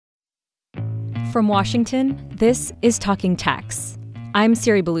From Washington, this is Talking Tax. I'm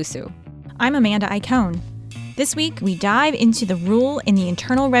Siri Bulusu. I'm Amanda Iacone. This week, we dive into the rule in the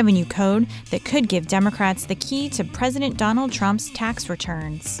Internal Revenue Code that could give Democrats the key to President Donald Trump's tax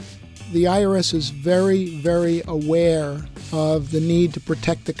returns. The IRS is very, very aware of the need to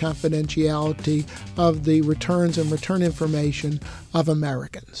protect the confidentiality of the returns and return information of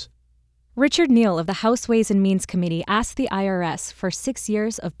Americans. Richard Neal of the House Ways and Means Committee asked the IRS for 6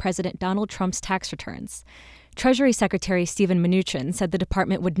 years of President Donald Trump's tax returns. Treasury Secretary Steven Mnuchin said the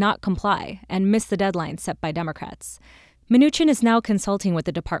department would not comply and missed the deadline set by Democrats. Mnuchin is now consulting with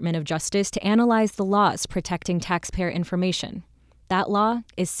the Department of Justice to analyze the laws protecting taxpayer information. That law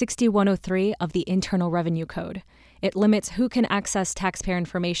is 6103 of the Internal Revenue Code. It limits who can access taxpayer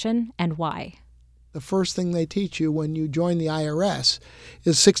information and why. The first thing they teach you when you join the IRS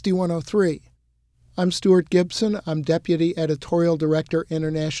is 6103. I'm Stuart Gibson. I'm Deputy Editorial Director,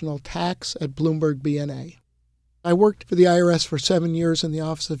 International Tax at Bloomberg BNA. I worked for the IRS for 7 years in the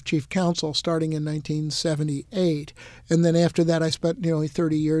Office of Chief Counsel, starting in 1978. And then after that, I spent nearly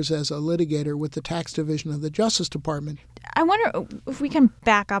 30 years as a litigator with the Tax Division of the Justice Department. I wonder if we can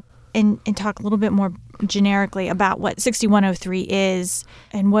back up and talk a little bit more generically about what 6103 is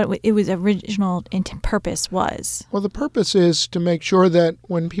and what it was original purpose was. Well, the purpose is to make sure that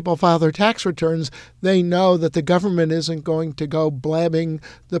when people file their tax returns, they know that the government isn't going to go blabbing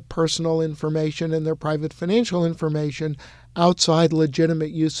the personal information and their private financial information outside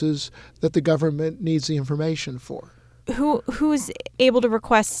legitimate uses that the government needs the information for. Who's able to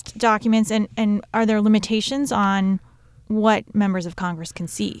request documents, and are there limitations on what members of Congress can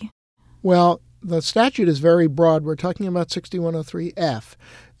see? Well, the statute is very broad. We're talking about 6103F.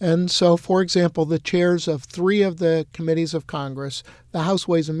 And so, for example, the chairs of 3 of the committees of Congress, the House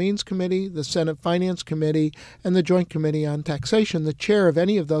Ways and Means Committee, the Senate Finance Committee, and the Joint Committee on Taxation, the chair of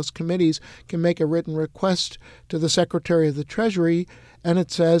any of those committees can make a written request to the Secretary of the Treasury, and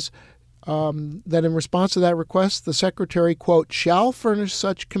it says that in response to that request, the Secretary, quote, shall furnish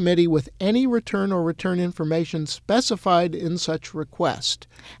such committee with any return or return information specified in such request.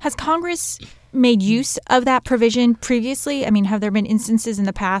 Has Congress made use of that provision previously? I mean, have there been instances in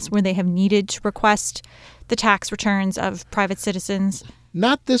the past where they have needed to request the tax returns of private citizens?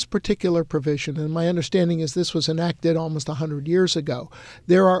 Not this particular provision, and my understanding is this was enacted almost 100 years ago.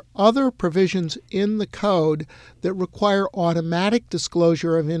 There are other provisions in the code that require automatic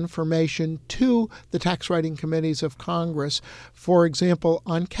disclosure of information to the tax writing committees of Congress, for example,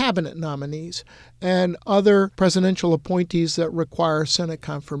 on cabinet nominees and other presidential appointees that require Senate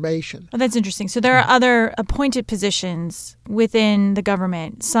confirmation. Oh, that's interesting. So there are other appointed positions within the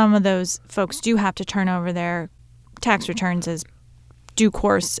government. Some of those folks do have to turn over their tax returns as due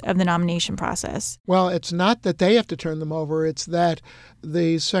course of the nomination process. Well, it's not that they have to turn them over. It's that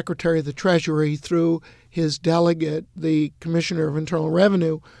the Secretary of the Treasury, through his delegate, the Commissioner of Internal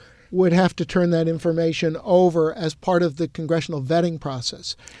Revenue, would have to turn that information over as part of the congressional vetting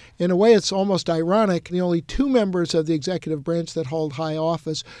process. In a way, it's almost ironic. The only 2 members of the executive branch that hold high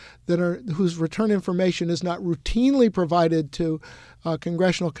office whose return information is not routinely provided to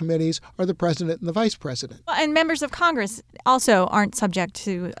congressional committees are the president and the vice president. And members of Congress also aren't subject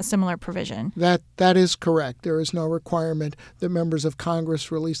to a similar provision. That is correct. There is no requirement that members of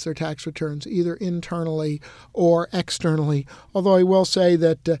Congress release their tax returns either internally or externally. Although I will say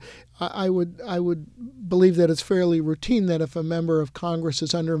that I would believe that it's fairly routine that if a member of Congress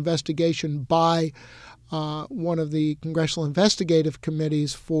is under investigation by one of the congressional investigative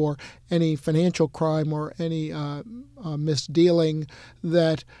committees for any financial crime or any misdealing,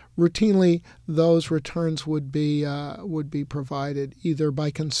 that routinely those returns would be provided either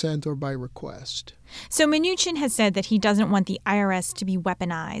by consent or by request. So Mnuchin has said that he doesn't want the IRS to be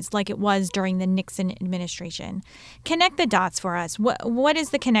weaponized like it was during the Nixon administration. Connect the dots for us. What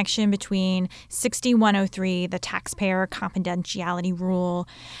is the connection between 6103, the taxpayer confidentiality rule,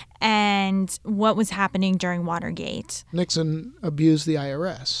 and what was happening during Watergate? Nixon abused the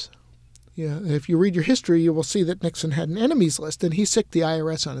IRS. Yeah, if you read your history, you will see that Nixon had an enemies list, and he sicked the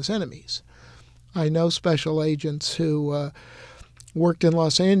IRS on his enemies. I know special agents who worked in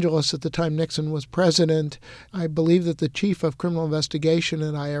Los Angeles at the time Nixon was president. I believe that the chief of criminal investigation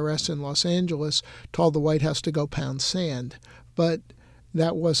at IRS in Los Angeles told the White House to go pound sand. But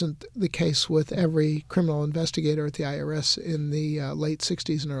that wasn't the case with every criminal investigator at the IRS in the late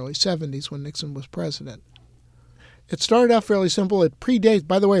 60s and early 70s when Nixon was president. It started out fairly simple. It predates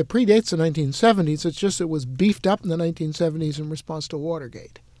the 1970s. It's just it was beefed up in the 1970s in response to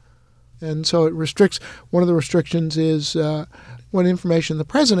Watergate. And so it restricts, one of the restrictions is what information the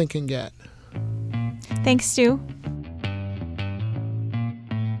president can get. Thanks, Stu.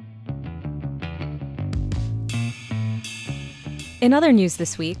 In other news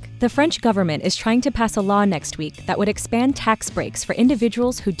this week, the French government is trying to pass a law next week that would expand tax breaks for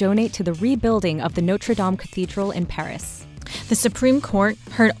individuals who donate to the rebuilding of the Notre Dame Cathedral in Paris. The Supreme Court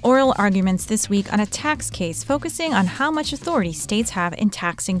heard oral arguments this week on a tax case focusing on how much authority states have in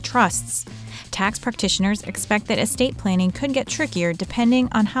taxing trusts. Tax practitioners expect that estate planning could get trickier depending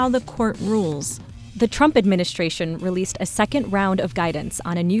on how the court rules. The Trump administration released a second round of guidance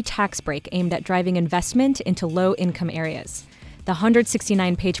on a new tax break aimed at driving investment into low-income areas. The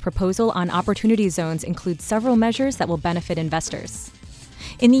 169-page proposal on opportunity zones includes several measures that will benefit investors.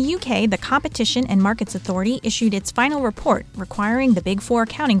 In the UK, the Competition and Markets Authority issued its final report requiring the Big Four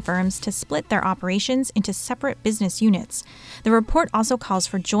accounting firms to split their operations into separate business units. The report also calls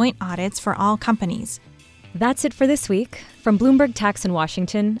for joint audits for all companies. That's it for this week. From Bloomberg Tax in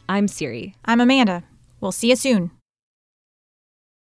Washington, I'm Siri. I'm Amanda. We'll see you soon.